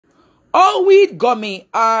All weed gummy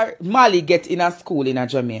or Mali get in a school in a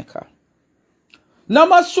Jamaica. No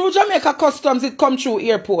must through Jamaica customs it come through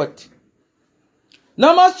airport.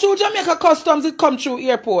 No must through Jamaica customs it come through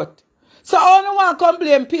airport. So I don't want to come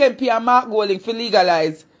blame PNP and Mark Golding for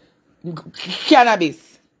legalize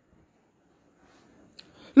cannabis.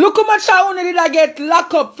 Look how much I only did I get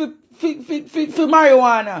locked up for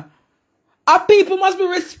marijuana. Our people must be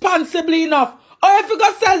responsible enough. Or if you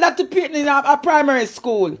go sell that to people in a primary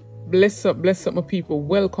school. Bless up my people.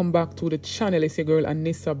 Welcome back to the channel. It's your girl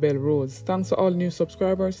Anissa Bell Rose. Thanks to all new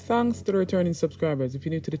subscribers. Thanks to the returning subscribers. If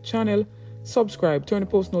you're new to the channel, subscribe. Turn the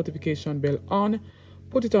post notification bell on.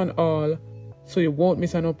 Put it on all so you won't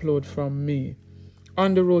miss an upload from me.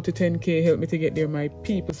 On the road to 10K, help me to get there, my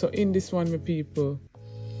people. So in this one, my people,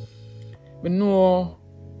 we know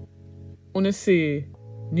wanna say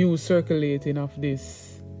news circulating of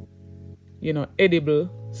this, edible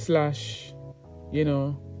slash,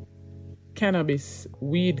 cannabis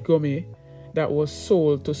weed gummy that was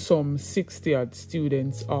sold to some 60-odd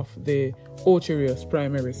students of the Ocherius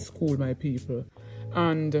Primary School, my people.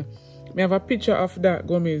 And I have a picture of that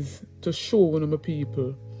gummies to show one of my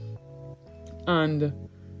people. And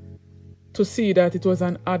to see that it was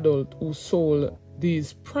an adult who sold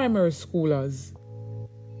these primary schoolers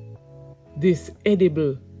this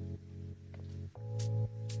edible,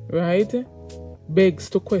 right, begs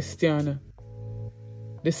to question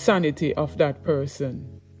the sanity of that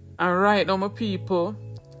person. And right now, my people,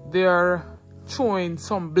 they are throwing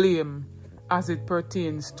some blame as it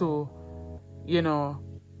pertains to,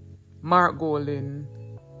 Mark Golding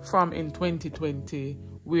from in 2020,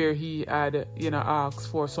 where he had, asked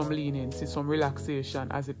for some leniency, some relaxation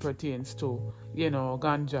as it pertains to,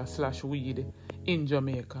 ganja slash weed in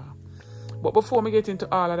Jamaica. But before we get into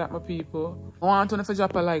all of that, my people, I want to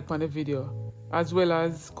drop a like on the video, as well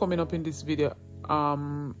as coming up in this video,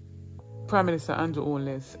 Prime Minister Andrew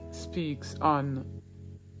Holness speaks on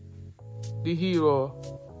the hero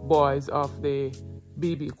boys of the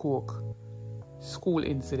BB Coke school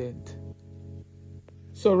incident.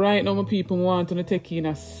 So right now, my people, want to take in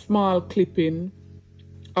a small clipping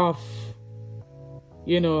of,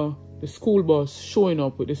 the school bus showing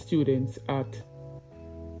up with the students at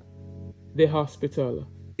the hospital.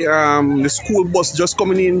 The school bus just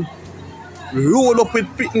coming in, roll up with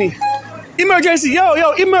Pitney. Emergency,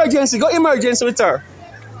 yo, emergency, go emergency with her.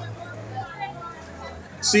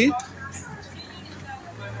 See,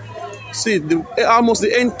 almost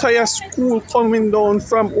the entire school coming down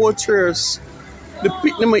from Ocherius. The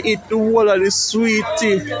Pitney may eat the whole of the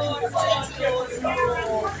sweetie.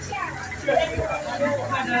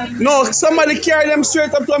 No, somebody carry them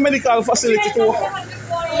straight up to a medical facility too.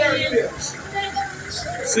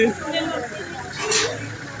 See?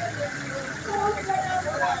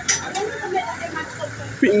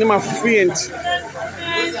 Pitney my faint.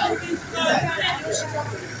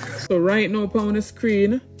 So right now on the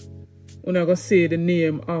screen, we're going to say the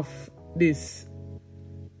name of this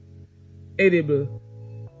edible,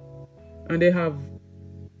 and they have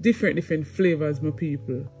different flavors, my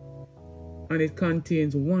people, and it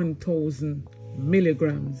contains 1,000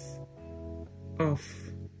 milligrams of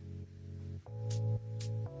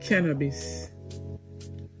cannabis,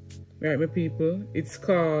 right, my people. It's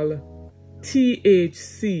called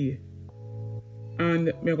THC, and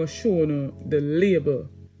I'm going to show you the label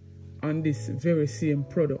on this very same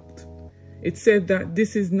product. It said that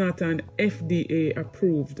this is not an FDA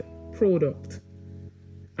approved product,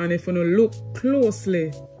 and if you look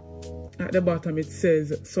closely at the bottom, it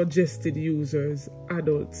says suggested users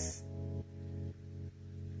adults.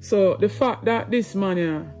 So the fact that this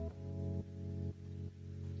man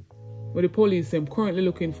what the police I'm currently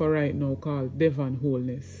looking for right now, called Devon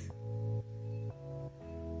Holness,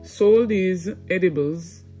 sold these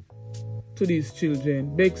edibles to these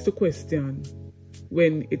children begs to question,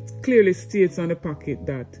 when it clearly states on the packet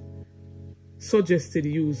that suggested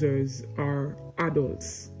users are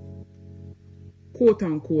adults. Quote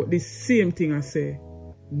unquote, the same thing I say,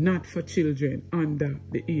 not for children under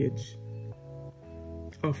the age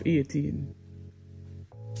of 18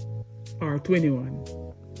 or 21,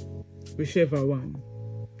 whichever one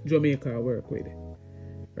Jamaica work with,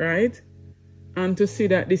 right? And to see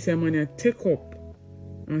that this man take up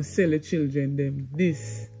and sell the children them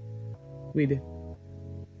this with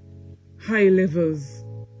high levels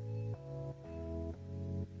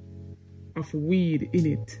of weed in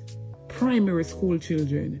it, primary school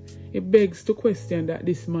children, it begs to question that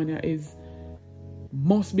this man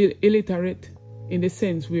must be illiterate, in the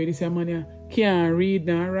sense where this man can't read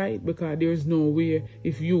and write, because there's no way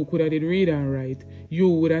if you could have did read and write, you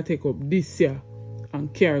would have taken up this year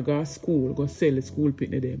and carry go to school, go sell the school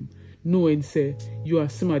picnic them, knowing say you are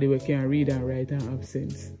somebody who can read and write and have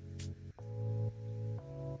sense.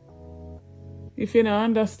 If you don't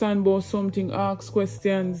understand about something, ask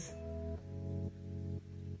questions.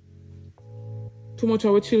 Too much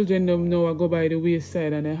of our children them now I go by the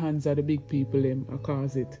wayside and their hands are the big people them I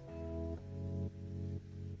cause it.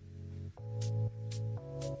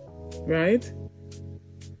 Right?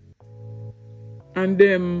 And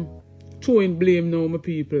them throwing blame now my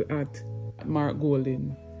people at Mark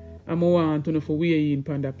Golden. And I want to know for weigh in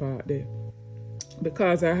on that part there.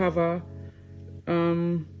 Because I have a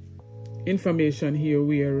information here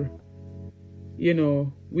where, you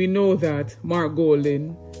know, we know that Mark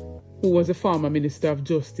Golden, who was a former Minister of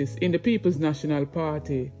Justice in the People's National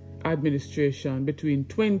Party administration between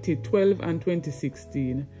 2012 and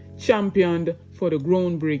 2016, championed for the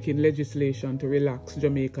groundbreaking legislation to relax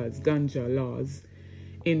Jamaica's ganja laws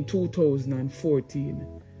in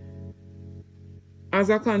 2014. As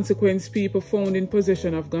a consequence, people found in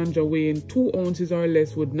possession of ganja weighing 2 ounces or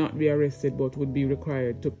less would not be arrested but would be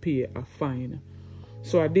required to pay a fine.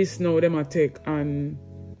 So at this now, them a take and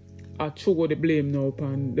I throw the blame now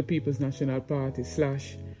upon the People's National Party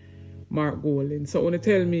 / Mark Golden. So want to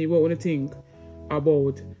tell me what you think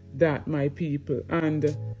about that, my people.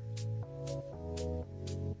 And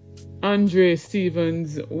Andre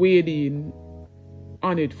Stevens weighed in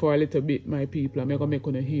on it for a little bit, my people. I'm going to make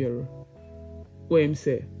you hear what him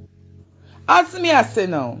say. As me I say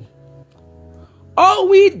now, all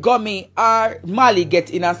weed gummy or Mali get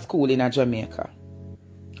in a school in a Jamaica.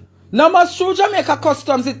 No must through Jamaica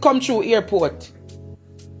customs it come through airport.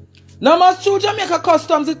 No must through Jamaica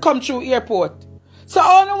customs it come through airport. So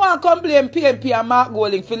I don't want to come blame PNP and Mark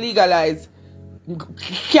Golding for legalize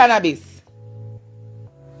cannabis.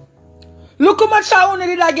 Look how much I only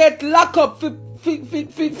did I get locked up for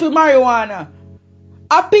marijuana.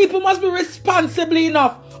 And people must be responsible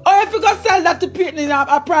enough. Or if you go sell that to people in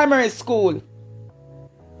a primary school.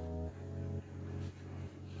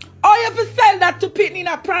 Or if you sell that to people in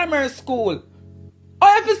a primary school. Or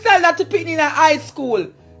if you sell that to people in a high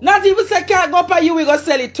school. Not even say can't go up and you will go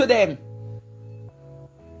sell it to them.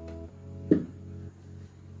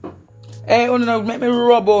 Hey, you know, make me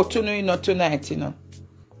rub out to you know tonight, you know.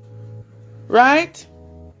 Right?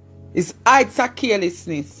 It's heights of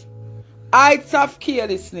carelessness. Heights of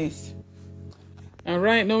carelessness. And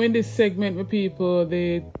right now in this segment with people,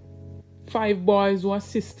 the 5 boys who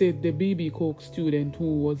assisted the BB Coke student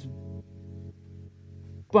who was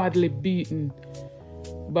badly beaten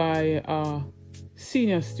by a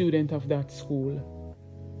senior student of that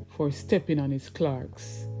school for stepping on his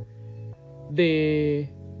clerks. They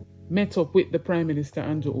met up with the Prime Minister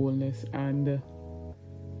Andrew Holness and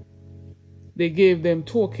they gave them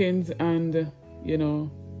tokens and, you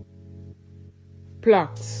know,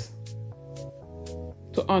 plaques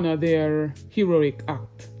to honor their heroic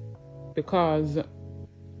act. Because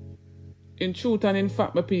in truth and in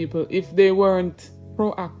fact, my people, if they weren't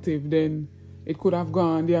proactive, then it could have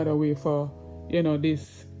gone the other way for, you know,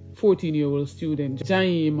 this 14-year-old student,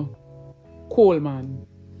 Jaime Coleman.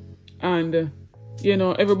 And, you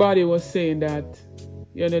know, everybody was saying that,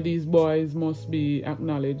 you know, these boys must be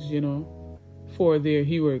acknowledged, you know, for their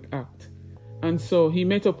heroic act. And so he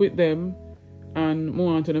met up with them and I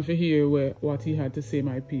want to hear what he had to say,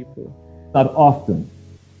 my people. Not often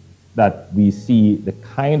that we see the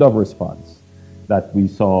kind of response that we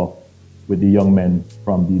saw with the young men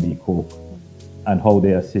from BB Coke and how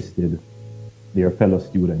they assisted their fellow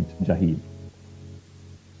student, Jahid.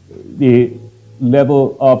 The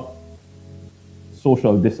level of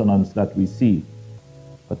social dissonance that we see,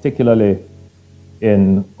 particularly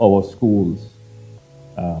in our schools,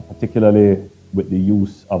 particularly with the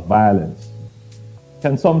use of violence,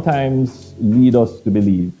 can sometimes lead us to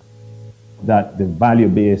believe that the value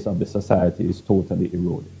base of the society is totally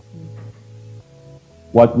eroded.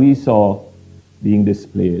 What we saw being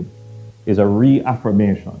displayed is a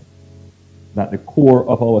reaffirmation that the core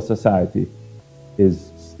of our society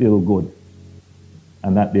is still good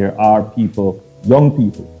and that there are people, young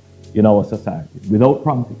people in our society, without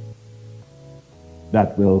prompting,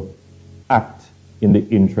 that will act in the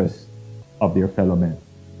interest of their fellow men.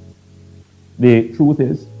 The truth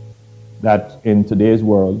is that in today's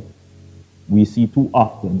world, we see too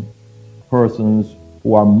often persons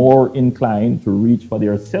who are more inclined to reach for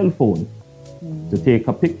their cell phone to take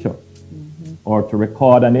a picture or to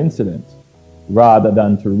record an incident rather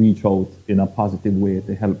than to reach out in a positive way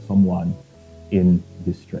to help someone in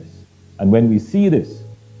distress. And when we see this,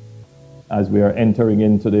 as we are entering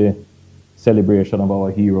into the celebration of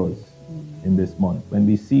our heroes in this month, when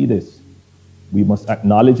we see this, we must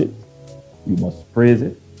acknowledge it, we must praise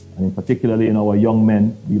it, and particularly in our young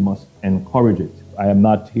men, we must encourage it. I am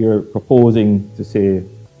not here proposing to say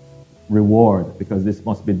reward, because this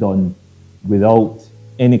must be done without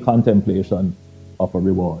any contemplation of a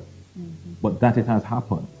reward. But that it has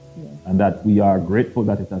happened, and that we are grateful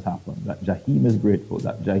that it has happened, that Jaheim is grateful,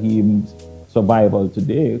 that Jaheim's survival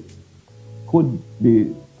today could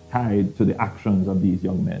be tied to the actions of these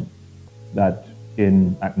young men, that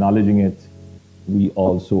in acknowledging it, we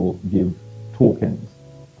also give tokens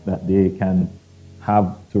that they can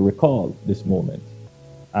have to recall this moment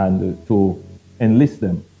and to enlist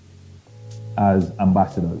them as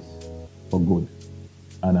ambassadors for good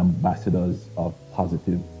and ambassadors of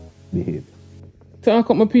positive behavior. Talk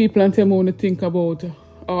up my people and tell me what you think about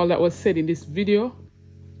all that was said in this video.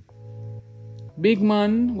 Big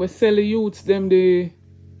man, we sell the youths them the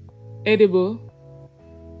edible,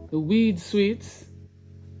 the weed sweets.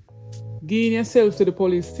 Giving yourself to the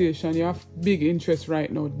police station, you have big interest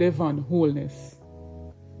right now, Devon Wholeness.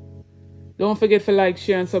 Don't forget to like,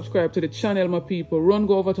 share and subscribe to the channel, my people. Run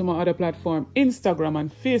go over to my other platform, Instagram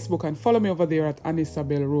and Facebook, and follow me over there at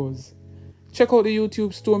Anisabel Rose. Check out the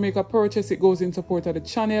YouTube store, make a purchase, it goes in support of the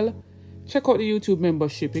channel. Check out the YouTube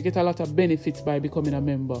membership, you get a lot of benefits by becoming a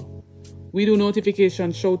member. We do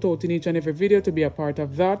notification shout out in each and every video to be a part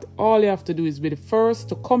of that. All you have to do is be the first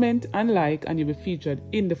to comment and like, and you'll be featured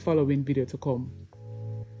in the following video to come.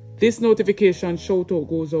 This notification shout out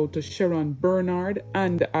goes out to Sharon Bernard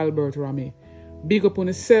and Albert Rami. Big up on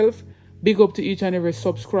yourself, big up to each and every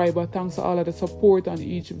subscriber. Thanks for all of the support on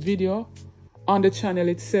each video on the channel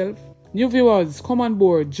itself. New viewers, come on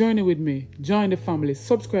board, journey with me, join the family,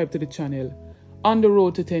 subscribe to the channel. On the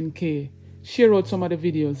road to 10K. Share out some of the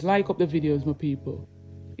videos, like up the videos, my people.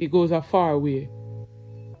 It goes a far way.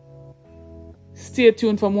 Stay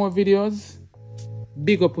tuned for more videos.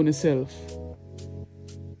 Big up on yourself.